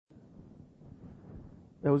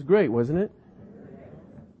That was great, wasn't it?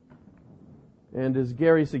 And as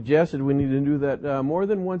Gary suggested, we need to do that more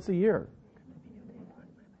than once a year.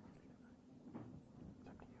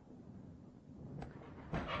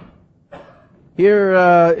 Here,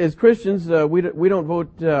 as Christians, we don't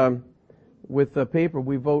vote with paper.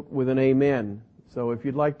 We vote with an amen. So if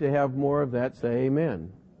you'd like to have more of that, say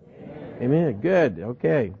amen. Amen. Good.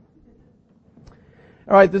 Okay.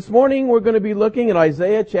 All right. This morning we're going to be looking at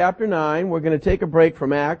Isaiah chapter 9. We're going to take a break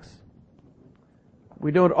from Acts.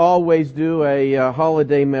 We don't always do a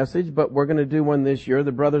holiday message, but we're going to do one this year.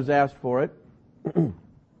 The brothers asked for it.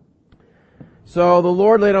 So the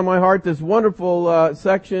Lord laid on my heart this wonderful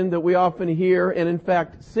section that we often hear and in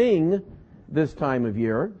fact sing this time of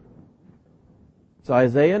year. It's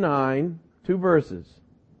Isaiah 9, 2 verses.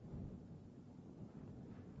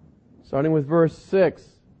 Starting with verse 6.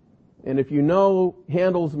 And if you know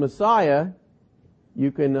Handel's Messiah,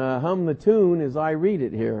 you can hum the tune as I read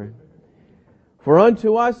it here. For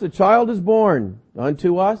unto us a child is born,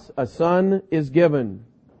 unto us a son is given,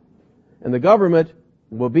 and the government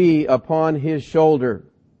will be upon his shoulder.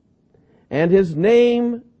 And his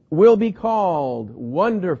name will be called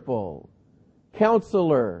Wonderful,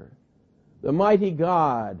 Counselor, the Mighty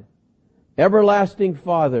God, Everlasting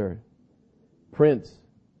Father, Prince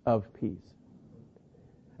of Peace.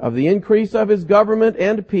 Of the increase of his government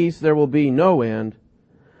and peace there will be no end,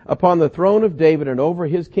 upon the throne of David and over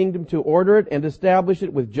his kingdom, to order it and establish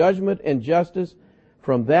it with judgment and justice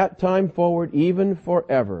from that time forward, even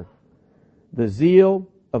forever. The zeal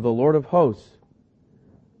of the Lord of hosts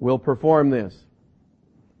will perform this.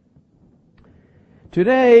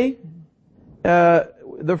 Today,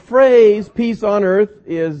 the phrase peace on earth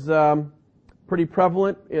is pretty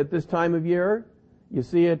prevalent at this time of year. You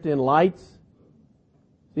see it in lights,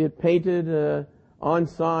 see it painted on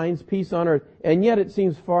signs, peace on earth, and yet it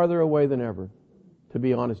seems farther away than ever, to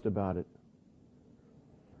be honest about it.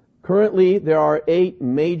 Currently, there are 8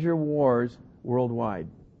 major wars worldwide.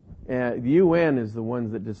 The UN is the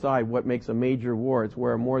ones that decide what makes a major war. It's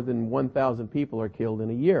where more than 1,000 people are killed in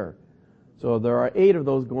a year. So there are 8 of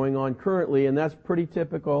those going on currently, and that's pretty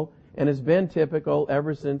typical, and has been typical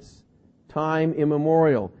ever since time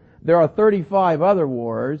immemorial. There are 35 other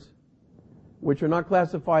wars which are not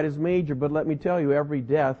classified as major, but let me tell you, every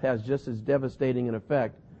death has just as devastating an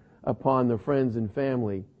effect upon the friends and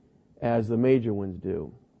family as the major ones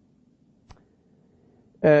do.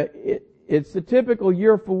 It's a typical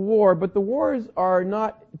year for war, but the wars are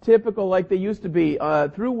not typical like they used to be.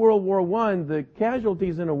 Through World War I, the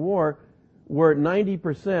casualties in a war were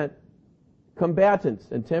 90%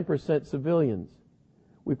 combatants and 10% civilians.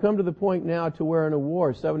 We've come to the point now to where in a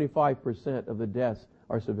war, 75% of the deaths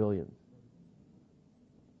are civilians.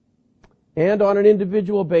 And on an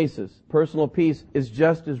individual basis, personal peace is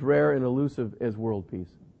just as rare and elusive as world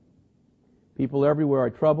peace. People everywhere are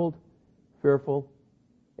troubled, fearful,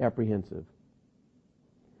 apprehensive.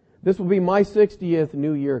 This will be my 60th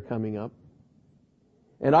New Year coming up.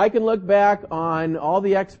 And I can look back on all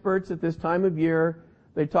the experts at this time of year.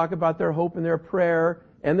 They talk about their hope and their prayer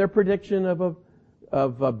and their prediction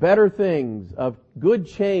of better things, of good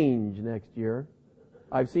change next year.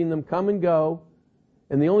 I've seen them come and go.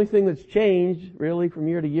 And the only thing that's changed, really, from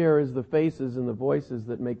year to year is the faces and the voices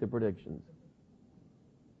that make the predictions.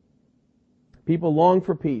 People long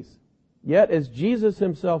for peace. Yet, as Jesus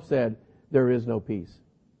himself said, there is no peace.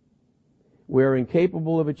 We are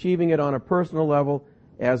incapable of achieving it on a personal level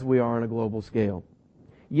as we are on a global scale.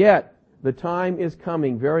 Yet, the time is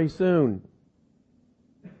coming very soon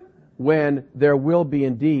when there will be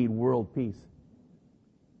indeed world peace.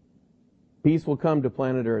 Peace will come to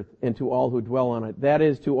planet Earth and to all who dwell on it. That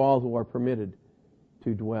is, to all who are permitted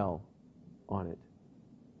to dwell on it.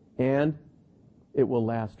 And it will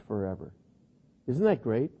last forever. Isn't that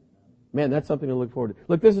great? Man, that's something to look forward to.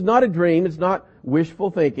 Look, this is not a dream. It's not wishful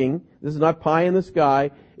thinking. This is not pie in the sky.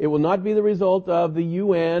 It will not be the result of the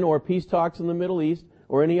UN or peace talks in the Middle East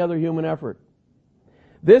or any other human effort.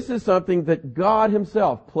 This is something that God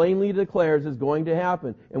himself plainly declares is going to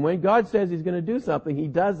happen. And when God says he's going to do something, he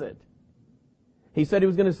does it. He said he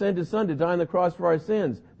was going to send his son to die on the cross for our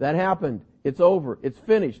sins. That happened. It's over. It's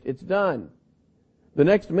finished. It's done. The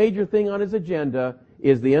next major thing on his agenda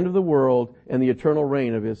is the end of the world and the eternal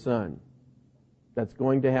reign of his son. That's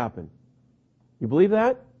going to happen. You believe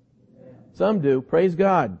that? Some do. Praise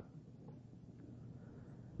God.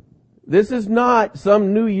 This is not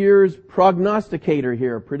some New Year's prognosticator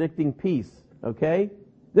here predicting peace. Okay?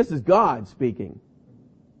 This is God speaking.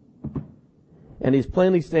 And he's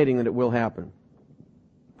plainly stating that it will happen.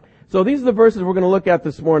 So these are the verses we're going to look at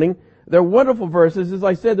this morning. They're wonderful verses. As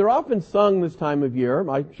I said, they're often sung this time of year.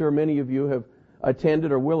 I'm sure many of you have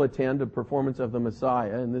attended or will attend a performance of the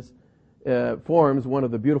Messiah, and this forms one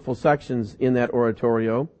of the beautiful sections in that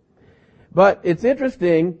oratorio. But it's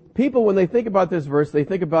interesting, people when they think about this verse, they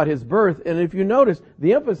think about his birth, and if you notice,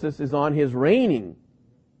 the emphasis is on his reigning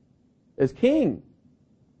as king.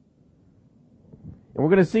 And we're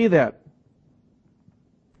going to see that.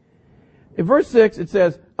 In verse 6 it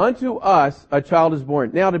says, "Unto us a child is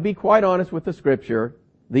born." Now, to be quite honest with the Scripture,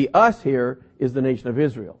 the us here is the nation of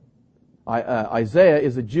Israel. Isaiah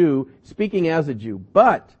is a Jew speaking as a Jew,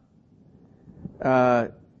 but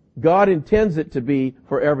God intends it to be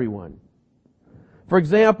for everyone. For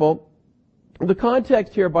example, the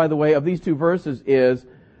context here, by the way, of these two verses is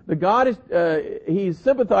that God is he's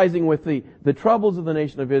sympathizing with the troubles of the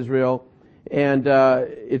nation of Israel, and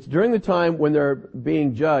it's during the time when they're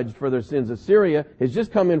being judged for their sins. Assyria has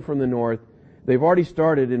just come in from the north. They've already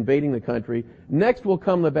started invading the country. Next will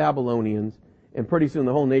come the Babylonians, and pretty soon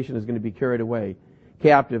the whole nation is going to be carried away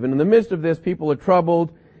captive. And in the midst of this, people are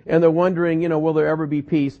troubled, and they're wondering, will there ever be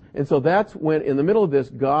peace? And so that's when, in the middle of this,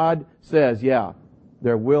 God says, yeah,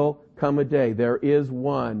 there will come a day. There is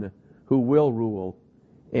one who will rule,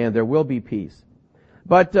 and there will be peace.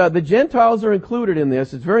 But the Gentiles are included in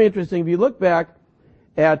this. It's very interesting. If you look back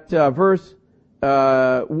at verse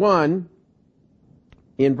 1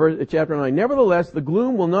 in chapter 9, "Nevertheless, the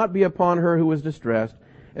gloom will not be upon her who is distressed,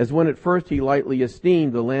 as when at first he lightly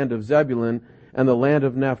esteemed the land of Zebulun and the land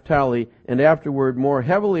of Naphtali, and afterward more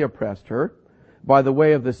heavily oppressed her by the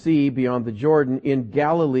way of the sea beyond the Jordan in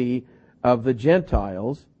Galilee of the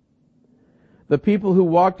Gentiles. The people who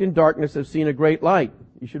walked in darkness have seen a great light."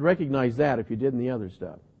 You should recognize that if you did in the other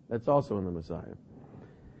stuff. That's also in the Messiah.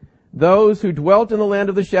 "Those who dwelt in the land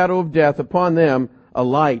of the shadow of death, upon them a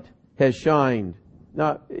light has shined."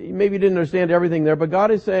 Now, maybe you didn't understand everything there, but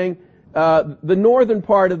God is saying the northern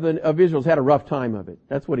part of Israel's had a rough time of it.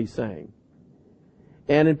 That's what he's saying.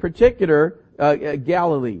 And in particular,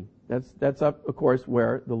 Galilee. That's up, of course,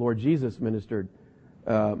 where the Lord Jesus ministered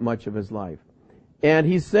much of his life. And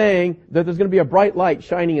he's saying that there's going to be a bright light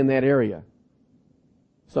shining in that area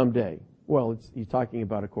someday. Well, he's talking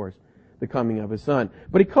about, of course, the coming of his Son.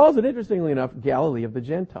 But he calls it, interestingly enough, Galilee of the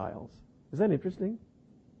Gentiles. Is that interesting?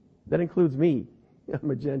 That includes me. I'm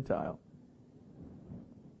a Gentile.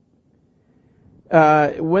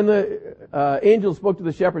 When the angels spoke to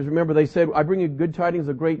the shepherds, remember they said, "I bring you good tidings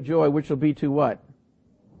of great joy, which shall be to" what?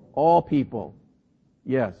 All people.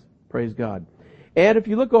 Yes, praise God. And if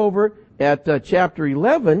you look over at chapter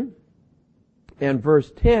 11 and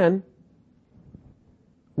verse 10,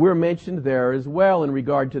 we're mentioned there as well in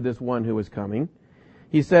regard to this one who is coming.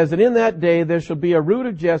 He says, "And in that day there shall be a root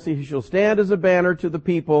of Jesse who shall stand as a banner to the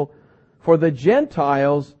people, for the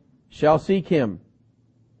Gentiles shall seek him,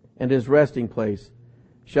 and his resting place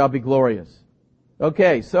shall be glorious."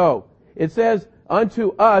 Okay, so it says,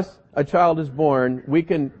 "Unto us a child is born." We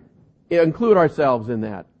can include ourselves in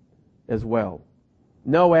that as well.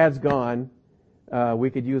 Noah's gone. We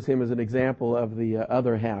could use him as an example of the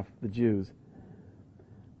other half, the Jews.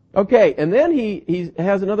 Okay, and then he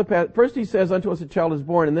has another path. First he says, "Unto us a child is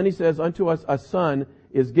born," and then he says, "Unto us a son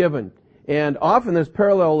is given." And often there's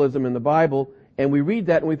parallelism in the Bible, and we read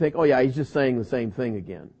that and we think, oh yeah, he's just saying the same thing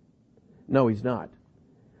again. No, he's not.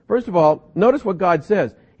 First of all, notice what God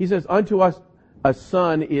says. He says, "Unto us a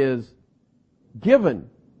son is given."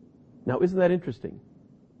 Now, isn't that interesting?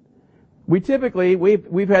 We've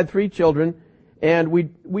had 3 children, and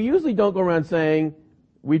we usually don't go around saying,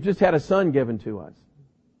 "We've just had a son given to us,"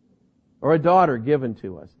 or a daughter given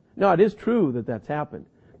to us. No, it is true that that's happened.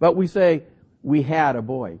 But we say, "We had a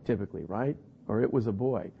boy," typically, right? Or "it was a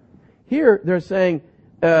boy." Here, they're saying,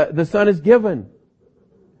 "The son is given."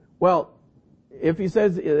 Well, if he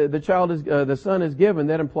says the son is given,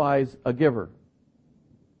 that implies a giver.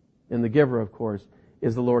 And the giver, of course,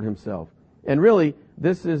 is the Lord himself. And really,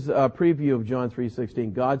 this is a preview of John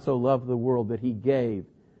 3:16. God so loved the world that he gave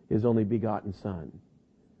his only begotten Son.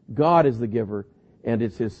 God is the giver, and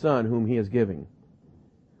it's his Son whom he is giving.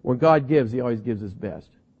 When God gives, he always gives his best,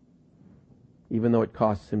 even though it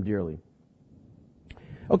costs him dearly.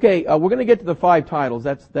 Okay, we're going to get to the 5 titles.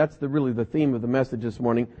 That's really the theme of the message this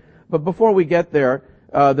morning. But before we get there,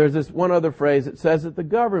 there's this one other phrase. It says that the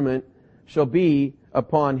government shall be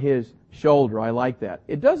upon his shoulder. I like that.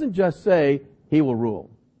 It doesn't just say he will rule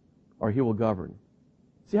or he will govern.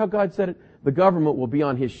 See how God said it? The government will be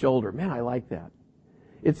on his shoulder. Man, I like that.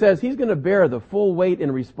 It says he's going to bear the full weight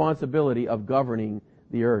and responsibility of governing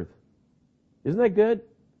the earth. Isn't that good?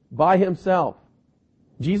 By himself.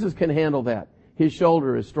 Jesus can handle that. His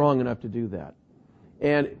shoulder is strong enough to do that.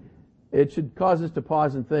 And it should cause us to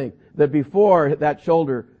pause and think that before that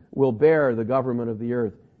shoulder will bear the government of the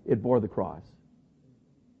earth, it bore the cross.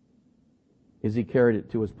 as he carried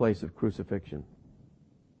it to his place of crucifixion.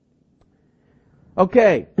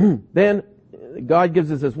 Okay, then God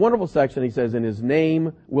gives us this wonderful section. He says, and his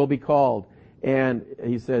name will be called. And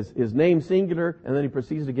he says, his name singular, and then he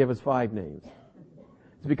proceeds to give us 5 names.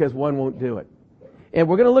 It's because one won't do it. And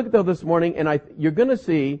we're going to look at those this morning, and you're going to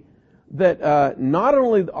see that not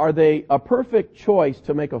only are they a perfect choice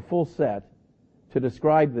to make a full set to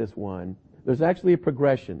describe this one, there's actually a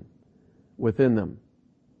progression within them.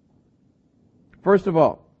 First of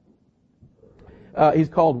all, he's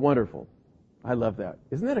called Wonderful. I love that.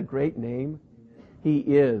 Isn't that a great name? He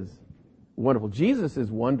is wonderful. Jesus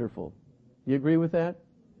is wonderful. Do you agree with that?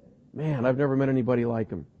 Man, I've never met anybody like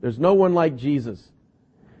him. There's no one like Jesus.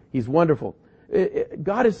 He's wonderful.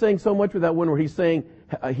 God is saying so much with that one where he's saying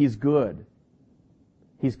he's good.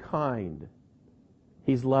 He's kind.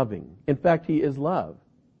 He's loving. In fact, he is love.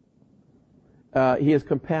 He is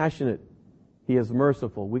compassionate. He is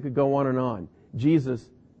merciful. We could go on and on. Jesus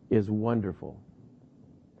is wonderful.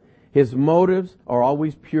 His motives are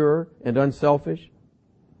always pure and unselfish.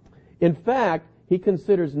 In fact, he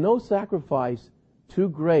considers no sacrifice too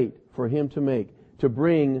great for him to make to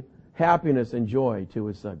bring happiness and joy to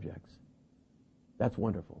his subjects. That's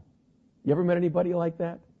wonderful. You ever met anybody like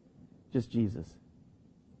that? Just Jesus.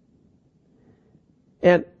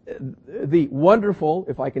 And the wonderful,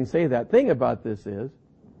 if I can say that, thing about this is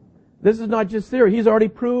not just theory. He's already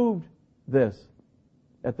proved this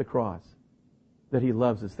at the cross, that he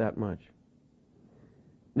loves us that much.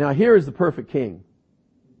 Now here is the perfect king.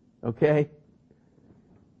 Okay?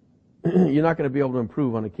 You're not going to be able to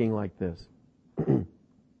improve on a king like this.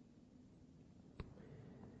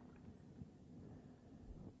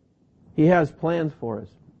 He has plans for us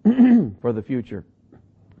for the future.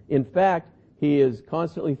 In fact, he is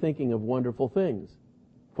constantly thinking of wonderful things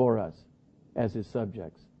for us as his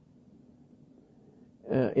subjects.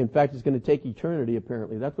 In fact, it's going to take eternity,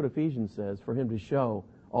 apparently. That's what Ephesians says, for him to show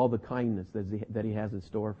all the kindness that he has in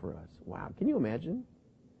store for us. Wow, can you imagine?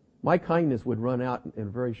 My kindness would run out in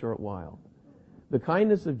a very short while. The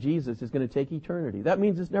kindness of Jesus is going to take eternity. That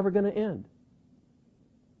means it's never going to end.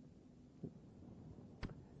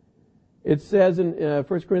 It says in 1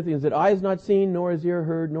 Corinthians that eye has not seen, nor has ear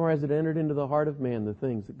heard, nor has it entered into the heart of man the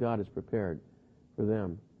things that God has prepared for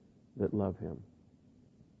them that love him.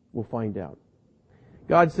 We'll find out.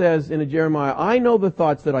 God says in Jeremiah, I know the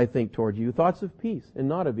thoughts that I think toward you, thoughts of peace and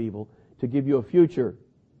not of evil, to give you a future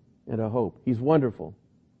and a hope. He's wonderful.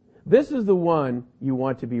 This is the one you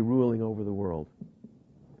want to be ruling over the world.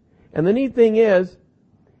 And the neat thing is,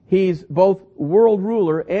 he's both world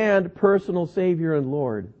ruler and personal Savior and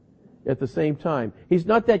Lord at the same time. He's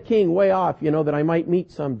not that king way off, that I might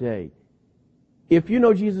meet someday. If you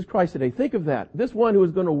know Jesus Christ today, think of that. This one who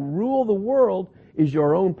is going to rule the world is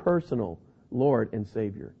your own personal Lord and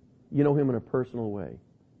Savior. You know him in a personal way.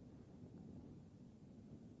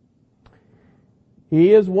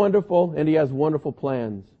 He is wonderful, and he has wonderful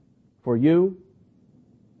plans for you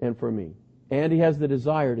and for me. And he has the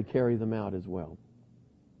desire to carry them out as well.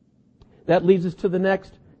 That leads us to the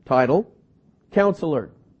next title, Counselor.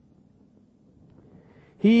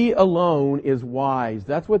 He alone is wise.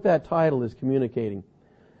 That's what that title is communicating.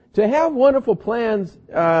 To have wonderful plans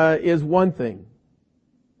is one thing.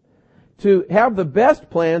 To have the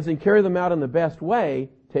best plans and carry them out in the best way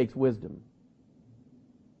takes wisdom.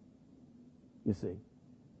 You see.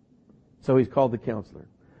 So he's called the Counselor.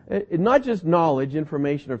 Not just knowledge,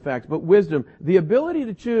 information, or facts, but wisdom. The ability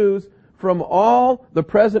to choose from all the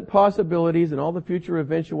present possibilities and all the future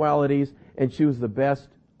eventualities and choose the best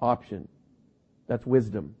option. That's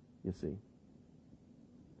wisdom, you see.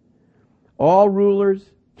 All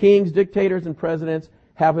rulers, kings, dictators, and presidents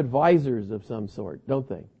have advisors of some sort, don't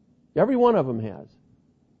they? Every one of them has.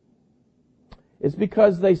 It's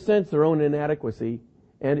because they sense their own inadequacy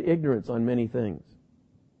and ignorance on many things.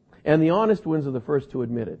 And the honest ones are the first to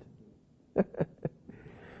admit it.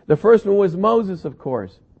 The first one was Moses, of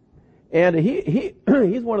course. And he's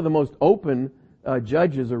one of the most open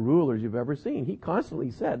judges or rulers you've ever seen. He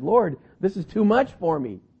constantly said, Lord, this is too much for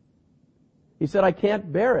me. He said, I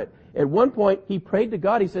can't bear it. At one point, he prayed to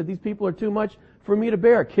God. He said, these people are too much for me to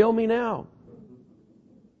bear. Kill me now.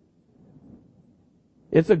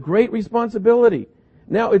 It's a great responsibility.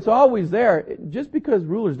 Now, it's always there. Just because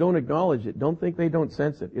rulers don't acknowledge it, don't think they don't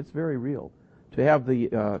sense it. It's very real to have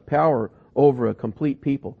the power over a complete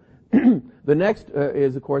people. The next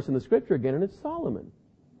is, of course, in the Scripture again, and it's Solomon.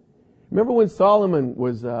 Remember when Solomon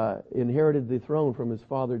was inherited the throne from his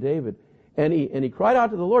father David, and he cried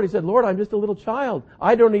out to the Lord. He said, Lord, I'm just a little child.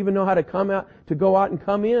 I don't even know how to go out and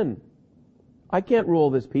come in. I can't rule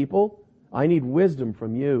this people. I need wisdom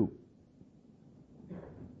from you.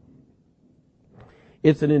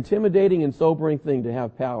 It's an intimidating and sobering thing to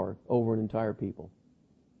have power over an entire people.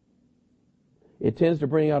 It tends to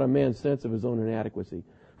bring out a man's sense of his own inadequacy.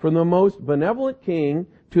 From the most benevolent king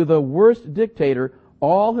to the worst dictator,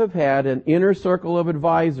 all have had an inner circle of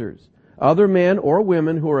advisors, other men or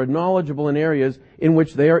women who are knowledgeable in areas in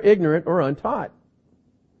which they are ignorant or untaught.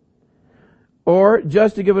 Or,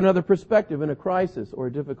 just to give another perspective in a crisis or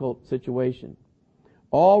a difficult situation,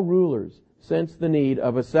 all rulers sense the need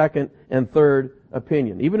of a second and third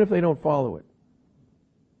opinion, even if they don't follow it.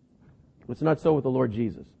 It's not so with the Lord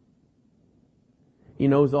Jesus. He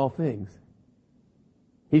knows all things.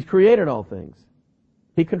 He's created all things.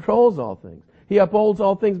 He controls all things. He upholds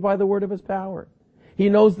all things by the word of His power. He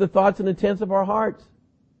knows the thoughts and intents of our hearts.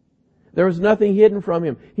 There is nothing hidden from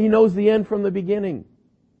Him. He knows the end from the beginning.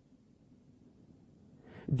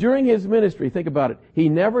 During His ministry, think about it, He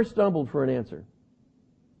never stumbled for an answer.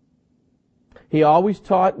 He always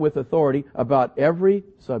taught with authority about every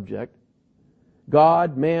subject.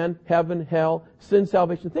 God, man, heaven, hell, sin,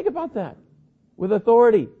 salvation. Think about that. With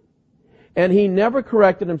authority. And He never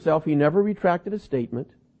corrected Himself. He never retracted a statement.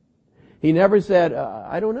 He never said,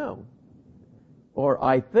 I don't know. Or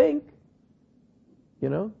I think.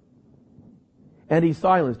 And He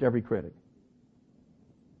silenced every critic.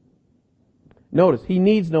 Notice, He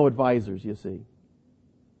needs no advisors, you see.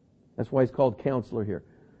 That's why He's called counselor here.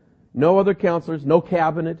 No other counselors, no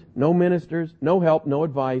cabinet, no ministers, no help, no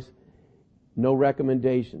advice, no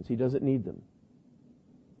recommendations. He doesn't need them.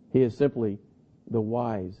 He is simply the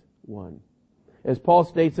wise one. As Paul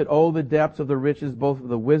states it, oh, the depths of the riches, both of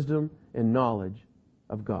the wisdom and knowledge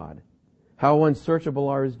of God. How unsearchable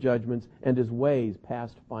are His judgments and His ways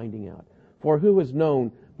past finding out. For who has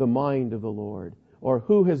known the mind of the Lord? Or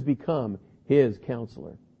who has become His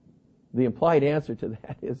counselor? The implied answer to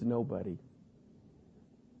that is nobody.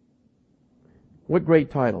 What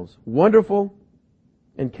great titles. Wonderful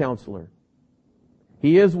and Counselor.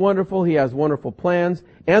 He is wonderful. He has wonderful plans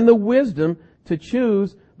and the wisdom to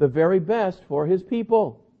choose the very best for His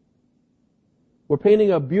people. We're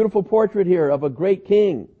painting a beautiful portrait here of a great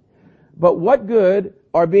king. But what good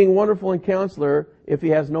are being wonderful and Counselor if He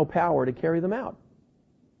has no power to carry them out?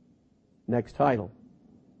 Next title.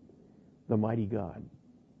 The Mighty God.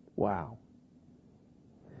 Wow.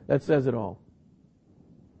 That says it all.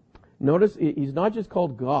 Notice He's not just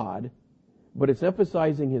called God, but it's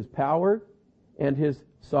emphasizing His power and His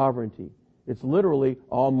sovereignty. It's literally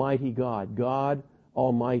Almighty God. God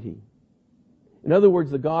Almighty. In other words,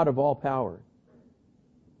 the God of all power.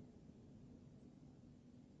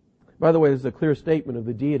 By the way, this is a clear statement of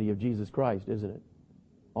the deity of Jesus Christ, isn't it?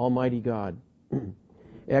 Almighty God.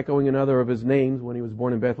 Echoing another of His names when He was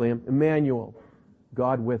born in Bethlehem, Emmanuel,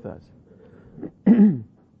 God with us.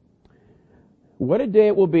 What a day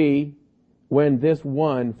it will be when this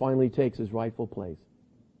one finally takes His rightful place.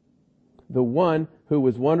 The one who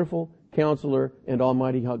was wonderful, Counselor, and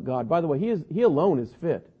Almighty God. By the way, He alone is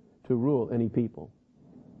fit to rule any people.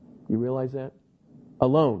 You realize that?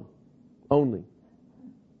 Alone. Only.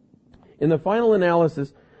 In the final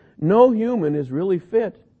analysis, no human is really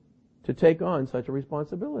fit to take on such a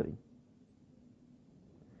responsibility.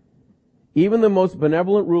 Even the most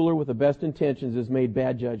benevolent ruler with the best intentions has made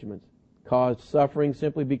bad judgments, caused suffering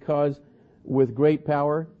simply because with great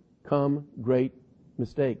power come great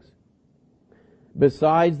mistakes.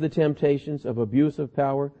 Besides the temptations of abuse of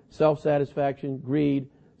power, self-satisfaction, greed,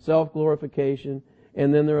 self-glorification,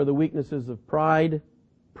 and then there are the weaknesses of pride,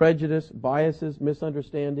 prejudice, biases,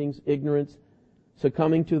 misunderstandings, ignorance,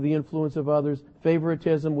 succumbing to the influence of others,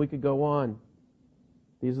 favoritism, we could go on.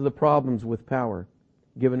 These are the problems with power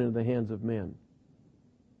given into the hands of men.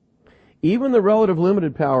 Even the relative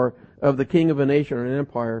limited power of the king of a nation or an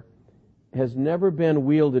empire has never been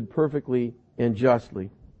wielded perfectly and justly,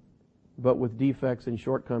 but with defects and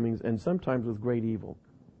shortcomings and sometimes with great evil.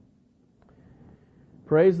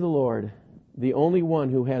 Praise the Lord, the only one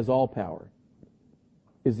who has all power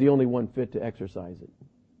is the only one fit to exercise it.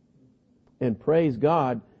 And praise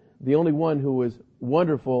God, the only one who is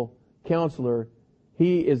wonderful Counselor,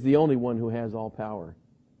 He is the only one who has all power.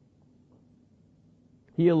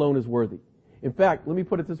 He alone is worthy. In fact, let me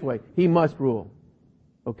put it this way. He must rule.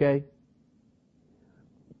 Okay?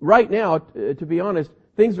 Right now, to be honest,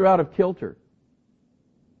 things are out of kilter.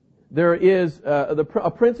 There is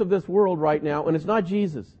a prince of this world right now, and it's not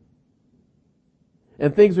Jesus.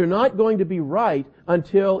 And things are not going to be right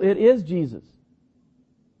until it is Jesus.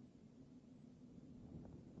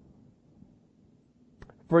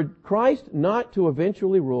 For Christ not to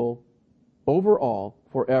eventually rule over all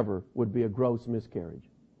forever would be a gross miscarriage.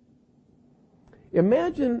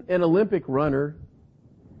 Imagine an Olympic runner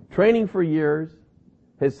training for years,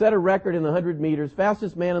 has set a record in the 100 meters,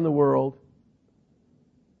 fastest man in the world.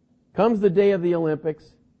 Comes the day of the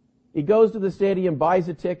Olympics. He goes to the stadium, buys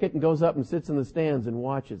a ticket, and goes up and sits in the stands and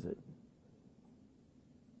watches it.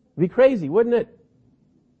 It'd be crazy, wouldn't it?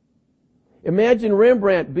 Imagine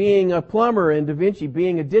Rembrandt being a plumber and Da Vinci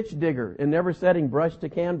being a ditch digger and never setting brush to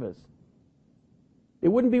canvas. It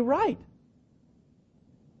wouldn't be right.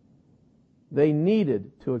 They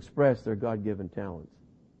needed to express their God-given talents.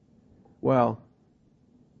 Well,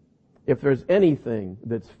 if there's anything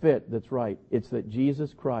that's fit, that's right, it's that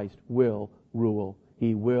Jesus Christ will rule.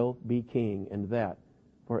 He will be king, and that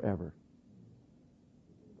forever.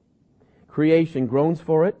 Creation groans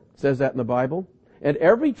for it. It says that in the Bible. And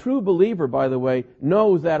every true believer, by the way,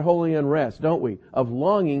 knows that holy unrest, don't we? Of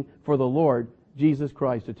longing for the Lord Jesus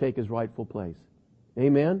Christ to take His rightful place.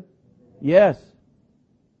 Amen? Yes.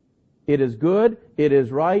 It is good, it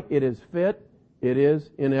is right, it is fit, it is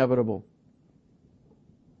inevitable.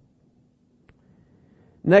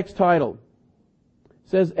 Next title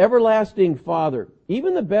says, Everlasting Father.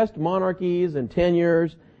 Even the best monarchies and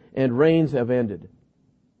tenures and reigns have ended.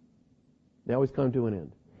 They always come to an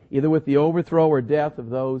end, either with the overthrow or death of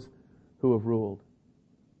those who have ruled.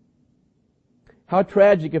 How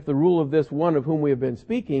tragic if the rule of this one of whom we have been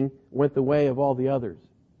speaking went the way of all the others.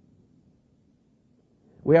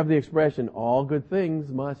 We have the expression, all good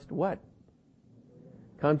things must what?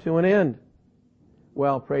 Come to an end.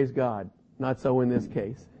 Well, praise God. Not so in this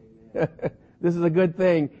case. This is a good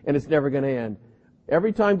thing, and it's never going to end.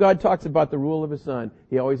 Every time God talks about the rule of His Son,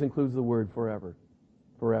 He always includes the word forever.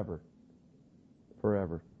 Forever.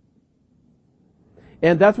 Forever.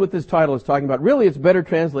 And that's what this title is talking about. Really, it's better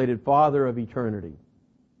translated, Father of Eternity.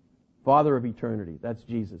 Father of Eternity. That's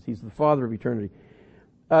Jesus. He's the Father of Eternity.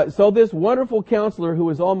 So this wonderful counselor who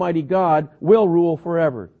is Almighty God will rule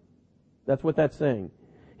forever. That's what that's saying.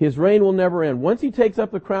 His reign will never end. Once He takes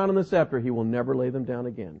up the crown and the scepter, He will never lay them down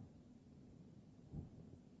again.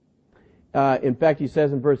 In fact, He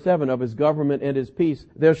says in verse 7, of His government and His peace,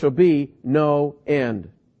 there shall be no end.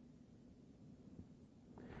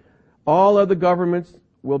 All other governments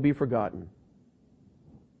will be forgotten.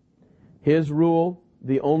 His rule,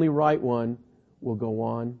 the only right one, will go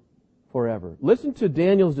on forever. Listen to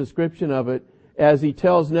Daniel's description of it as he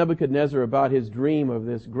tells Nebuchadnezzar about his dream of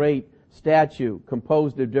this great statue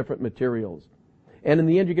composed of different materials. And in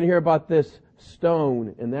the end, you're going to hear about this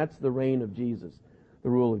stone, and that's the reign of Jesus, the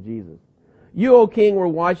rule of Jesus. You, O king, were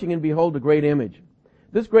watching, and behold, a great image.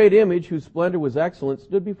 This great image, whose splendor was excellent,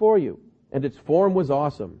 stood before you, and its form was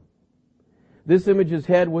awesome. This image's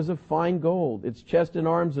head was of fine gold, its chest and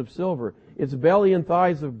arms of silver, its belly and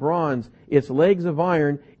thighs of bronze, its legs of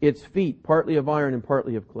iron, its feet partly of iron and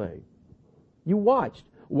partly of clay. You watched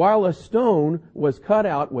while a stone was cut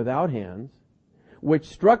out without hands, which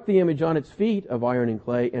struck the image on its feet of iron and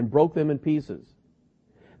clay and broke them in pieces.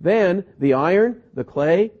 Then the iron, the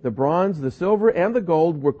clay, the bronze, the silver, and the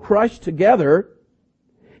gold were crushed together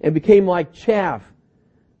and became like chaff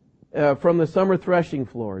from the summer threshing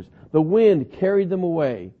floors. The wind carried them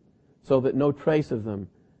away so that no trace of them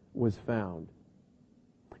was found.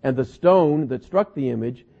 And the stone that struck the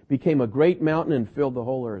image became a great mountain and filled the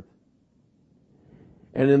whole earth.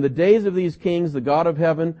 And in the days of these kings, the God of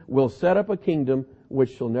heaven will set up a kingdom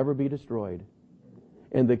which shall never be destroyed.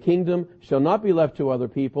 And the kingdom shall not be left to other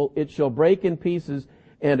people. It shall break in pieces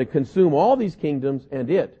and to consume all these kingdoms, and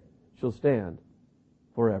it shall stand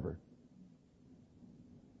forever.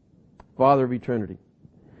 Father of eternity.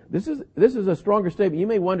 This is a stronger statement. You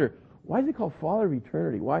may wonder, why is it called Father of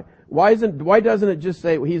eternity? Why doesn't it just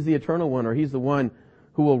say He's the eternal one, or He's the one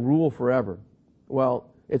who will rule forever? Well,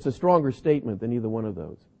 it's a stronger statement than either one of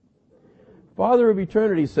those. Father of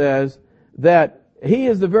eternity says that He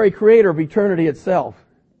is the very creator of eternity itself.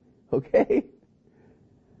 Okay?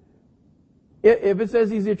 If it says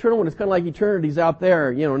He's the eternal one, it's kind of like eternity's out there,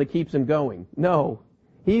 and it keeps Him going. No.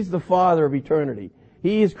 He's the Father of eternity.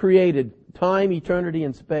 He has created time, eternity,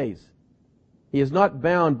 and space. He is not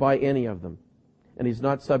bound by any of them, and He's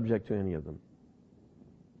not subject to any of them.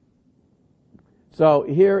 So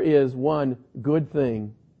here is one good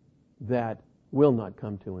thing that will not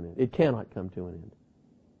come to an end. It cannot come to an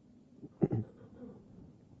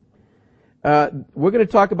end. We're going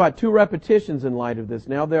to talk about two repetitions in light of this.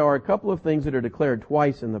 Now, there are a couple of things that are declared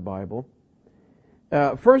twice in the Bible.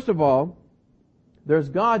 First of all, there's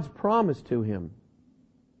God's promise to Him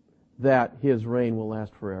that His reign will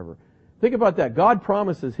last forever. Think about that. God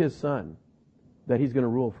promises His Son that He's going to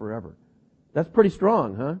rule forever. That's pretty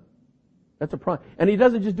strong, huh? That's a promise. And He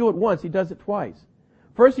doesn't just do it once, He does it twice.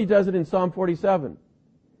 First, He does it in Psalm 47.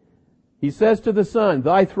 He says to the Son,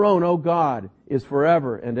 Thy throne, O God, is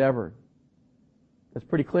forever and ever. That's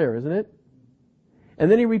pretty clear, isn't it? And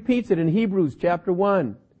then he repeats it in Hebrews chapter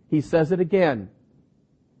 1. He says it again.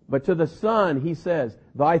 But to the Son, he says,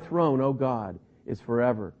 Thy throne, O God, is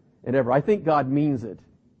forever and ever. I think God means it.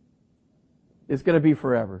 It's going to be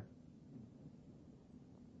forever.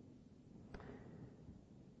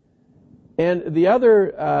 And the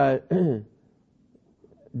other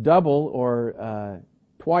double or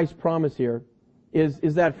twice promise here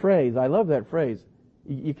is that phrase. I love that phrase.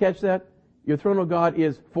 You catch that? Your throne, O God,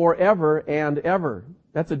 is forever and ever.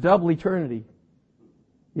 That's a double eternity.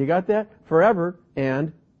 You got that? Forever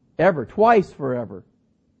and ever. Twice forever.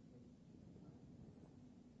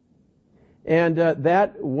 And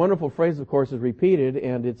that wonderful phrase, of course, is repeated,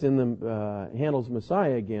 and it's in the Handel's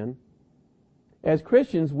Messiah again. As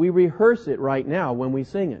Christians, we rehearse it right now when we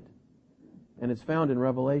sing it. And it's found in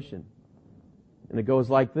Revelation. And it goes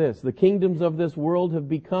like this. The kingdoms of this world have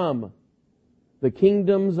become the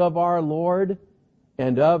kingdoms of our Lord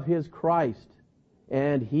and of His Christ.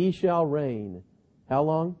 And He shall reign. How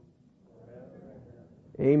long?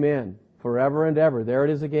 Amen. Forever and ever. There it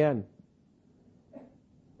is again.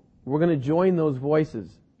 We're going to join those voices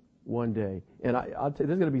one day. And I'll tell you,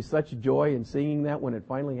 there's going to be such joy in singing that when it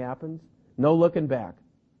finally happens. No looking back.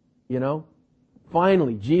 You know?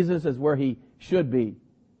 Finally, Jesus is where He should be.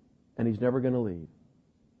 And He's never going to leave.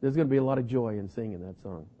 There's going to be a lot of joy in singing that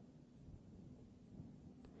song.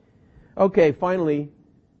 Okay, finally,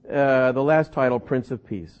 the last title, Prince of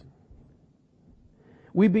Peace.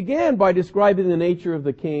 We began by describing the nature of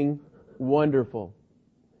the King, wonderful.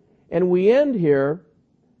 And we end here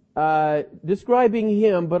describing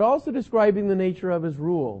Him, but also describing the nature of His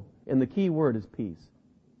rule. And the key word is peace.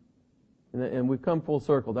 And we've come full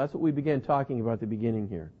circle. That's what we began talking about at the beginning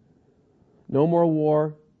here. No more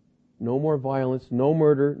war, no more violence, no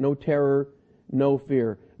murder, no terror, no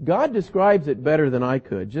fear. God describes it better than I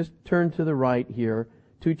could. Just turn to the right here,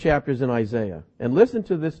 2 chapters in Isaiah, and listen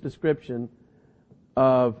to this description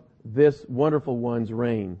of this wonderful one's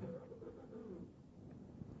reign.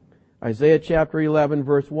 Isaiah chapter 11,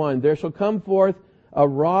 verse 1. There shall come forth a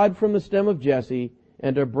rod from the stem of Jesse,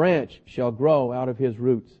 and a branch shall grow out of his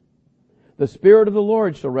roots. The Spirit of the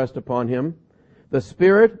Lord shall rest upon him, the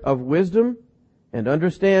Spirit of wisdom and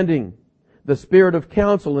understanding, the Spirit of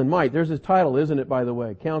counsel and might. There's his title, isn't it, by the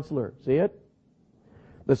way? Counselor. See it?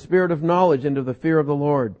 The Spirit of knowledge and of the fear of the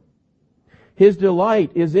Lord. His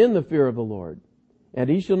delight is in the fear of the Lord. And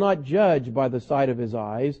he shall not judge by the sight of his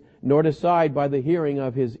eyes, nor decide by the hearing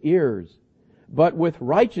of his ears. But with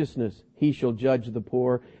righteousness he shall judge the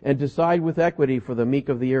poor, and decide with equity for the meek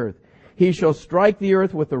of the earth. He shall strike the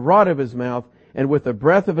earth with the rod of his mouth, and with the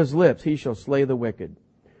breath of his lips he shall slay the wicked.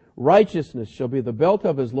 Righteousness shall be the belt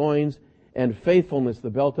of his loins, and faithfulness the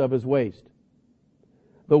belt of his waist.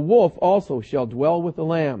 The wolf also shall dwell with the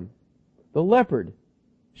lamb. The leopard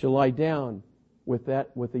shall lie down with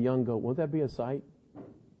the young goat. Won't that be a sight?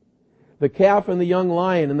 The calf and the young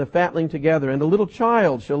lion and the fatling together, and the little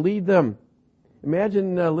child shall lead them.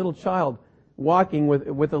 Imagine a little child walking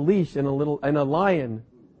with a leash and a lion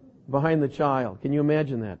behind the child. Can you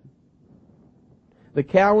imagine that? The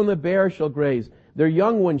cow and the bear shall graze. Their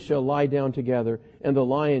young ones shall lie down together, and the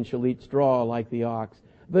lion shall eat straw like the ox.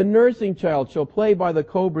 The nursing child shall play by the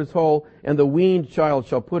cobra's hole, and the weaned child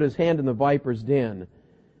shall put his hand in the viper's den.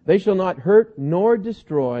 They shall not hurt nor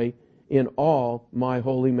destroy in all my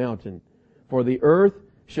holy mountain. For the earth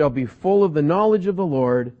shall be full of the knowledge of the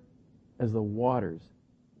Lord as the waters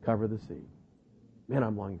cover the sea. Man,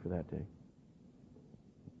 I'm longing for that day.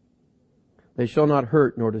 They shall not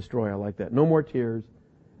hurt nor destroy. I like that. No more tears,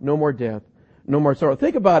 no more death, no more sorrow.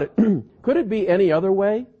 Think about it. Could it be any other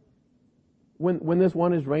way when this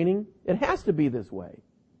one is reigning? It has to be this way.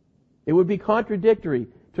 It would be contradictory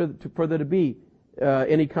for there to be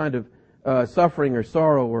any kind of suffering or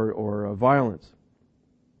sorrow or violence.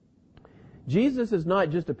 Jesus is not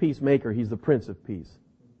just a peacemaker. He's the Prince of Peace.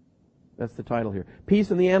 That's the title here.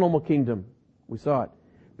 Peace in the animal kingdom. We saw it.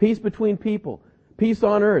 Peace between people. Peace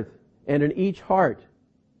on earth and in each heart.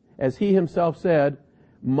 As He Himself said,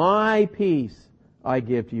 my peace I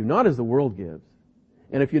give to you, not as the world gives.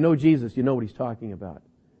 And if you know Jesus, you know what He's talking about.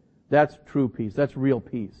 That's true peace. That's real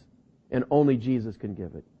peace. And only Jesus can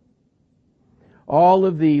give it. All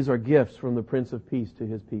of these are gifts from the Prince of Peace to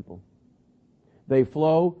His people. They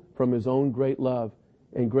flow from His own great love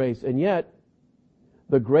and grace. And yet,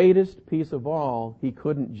 the greatest peace of all, He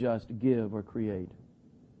couldn't just give or create.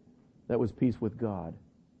 That was peace with God.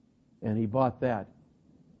 And He bought that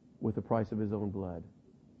with the price of His own blood.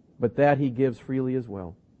 But that He gives freely as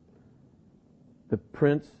well. The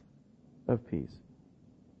Prince of Peace.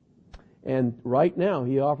 And right now,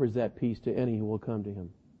 He offers that peace to any who will come to Him.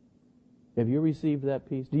 Have you received that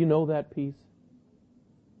peace? Do you know that peace?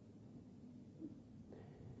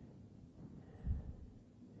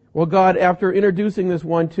 Well, God, after introducing this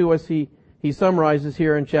one to us, He summarizes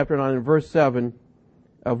here in chapter 9 and verse 7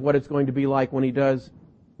 of what it's going to be like when He does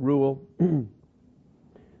rule.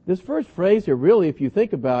 This first phrase here, really, if you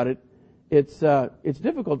think about it, it's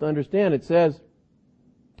difficult to understand. It says,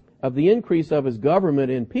 of the increase of His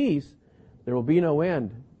government in peace, there will be no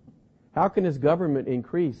end. How can His government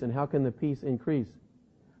increase and how can the peace increase?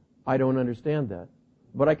 I don't understand that.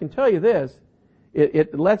 But I can tell you this,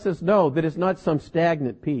 it lets us know that it's not some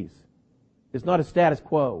stagnant peace. It's not a status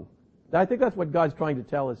quo. I think that's what God's trying to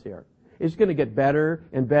tell us here. It's going to get better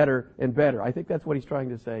and better and better. I think that's what He's trying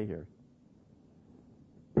to say here.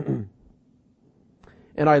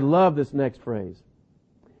 And I love this next phrase.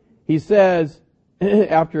 He says,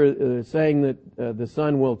 after saying that the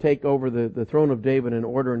Son will take over the throne of David in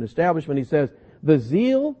order and establishment, He says, the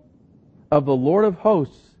zeal of the Lord of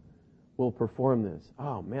hosts will perform this.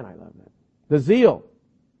 Oh man, I love that. The zeal.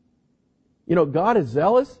 You know, God is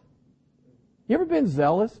zealous. You ever been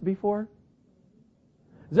zealous before?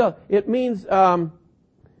 It means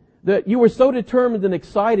that you were so determined and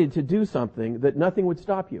excited to do something that nothing would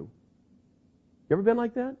stop you. You ever been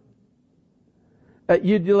like that?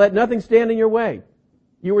 You let nothing stand in your way.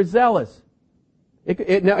 You were zealous.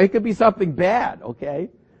 Now, it could be something bad, okay?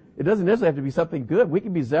 It doesn't necessarily have to be something good. We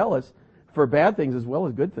can be zealous for bad things as well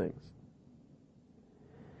as good things.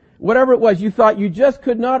 Whatever it was, you thought you just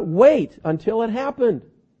could not wait until it happened.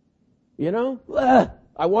 You know?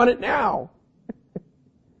 I want it now.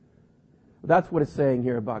 That's what it's saying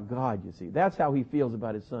here about God, you see. That's how He feels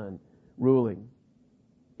about His Son ruling.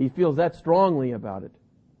 He feels that strongly about it.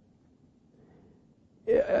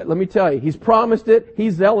 Let me tell you, He's promised it.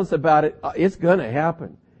 He's zealous about it. It's going to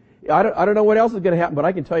happen. I don't know what else is going to happen, but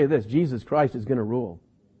I can tell you this. Jesus Christ is going to rule.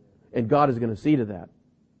 And God is going to see to that.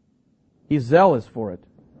 He's zealous for it.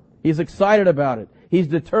 He's excited about it. He's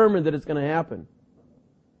determined that it's going to happen.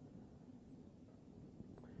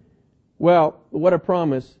 Well, what a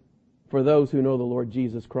promise for those who know the Lord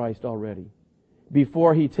Jesus Christ already.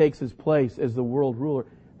 Before He takes His place as the world ruler.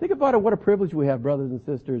 Think about it, what a privilege we have, brothers and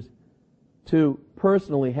sisters, to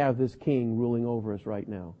personally have this King ruling over us right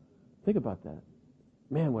now. Think about that.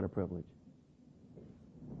 Man, what a privilege.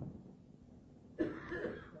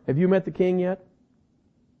 Have you met the King yet?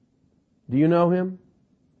 Do you know Him?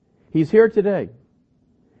 He's here today.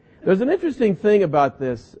 There's an interesting thing about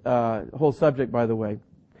this whole subject, by the way.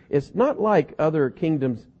 It's not like other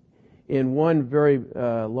kingdoms in one very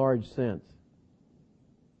large sense.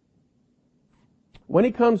 When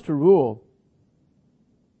He comes to rule,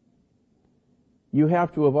 you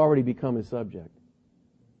have to have already become His subject.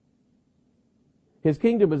 His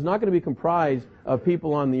kingdom is not going to be comprised of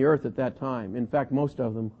people on the earth at that time. In fact, most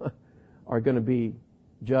of them are going to be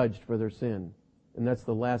judged for their sin. And that's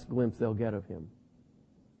the last glimpse they'll get of Him.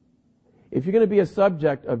 If you're going to be a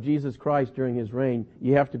subject of Jesus Christ during His reign,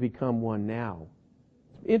 you have to become one now.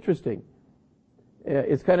 Interesting.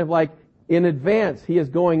 It's kind of like in advance, He is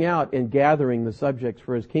going out and gathering the subjects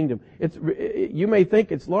for His kingdom. You may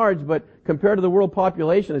think it's large, but compared to the world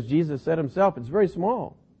population, as Jesus said Himself, it's very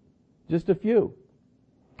small. Just a few.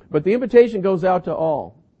 But the invitation goes out to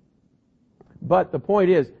all. But the point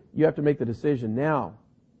is, you have to make the decision now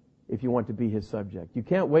if you want to be His subject. You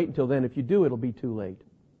can't wait until then. If you do, it'll be too late.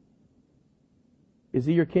 Is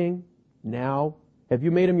He your King? Now? Have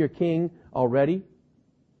you made Him your King already?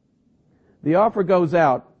 The offer goes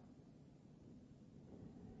out.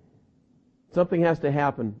 Something has to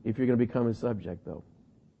happen if you're going to become His subject, though.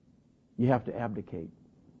 You have to abdicate.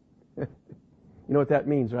 You know what that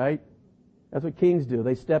means, right? That's what kings do.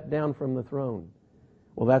 They step down from the throne.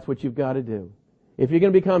 Well, that's what you've got to do. If you're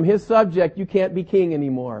going to become His subject, you can't be king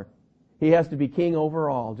anymore. He has to be king over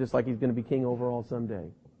all, just like He's going to be king over all someday.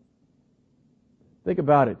 Think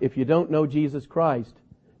about it. If you don't know Jesus Christ,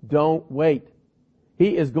 don't wait.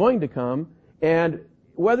 He is going to come, and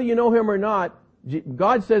whether you know Him or not,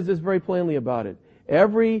 God says this very plainly about it.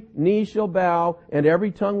 Every knee shall bow, and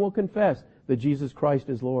every tongue will confess that Jesus Christ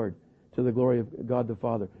is Lord, to the glory of God the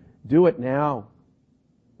Father. Do it now.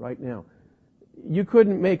 Right now. You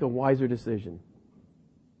couldn't make a wiser decision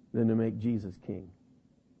than to make Jesus King.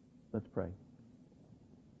 Let's pray.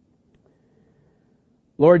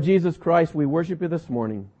 Lord Jesus Christ, we worship You this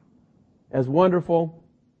morning as wonderful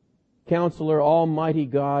Counselor, Almighty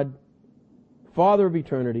God, Father of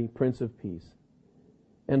eternity, Prince of peace.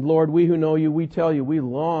 And Lord, we who know You, we tell You, we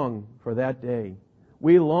long for that day.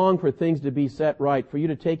 We long for things to be set right, for You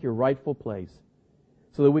to take Your rightful place,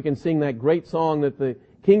 so that we can sing that great song that the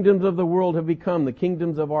kingdoms of the world have become the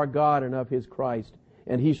kingdoms of our God and of His Christ.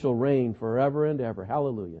 and He shall reign forever and ever.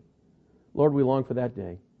 Hallelujah. Lord, we long for that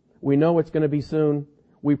day. We know it's going to be soon.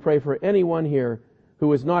 We pray for anyone here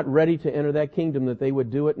who is not ready to enter that kingdom, that they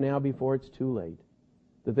would do it now before it's too late.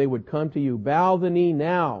 That they would come to You, bow the knee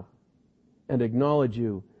now, and acknowledge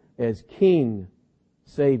You as King,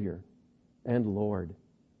 Savior, and Lord.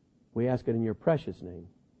 We ask it in Your precious name.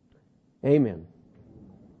 Amen.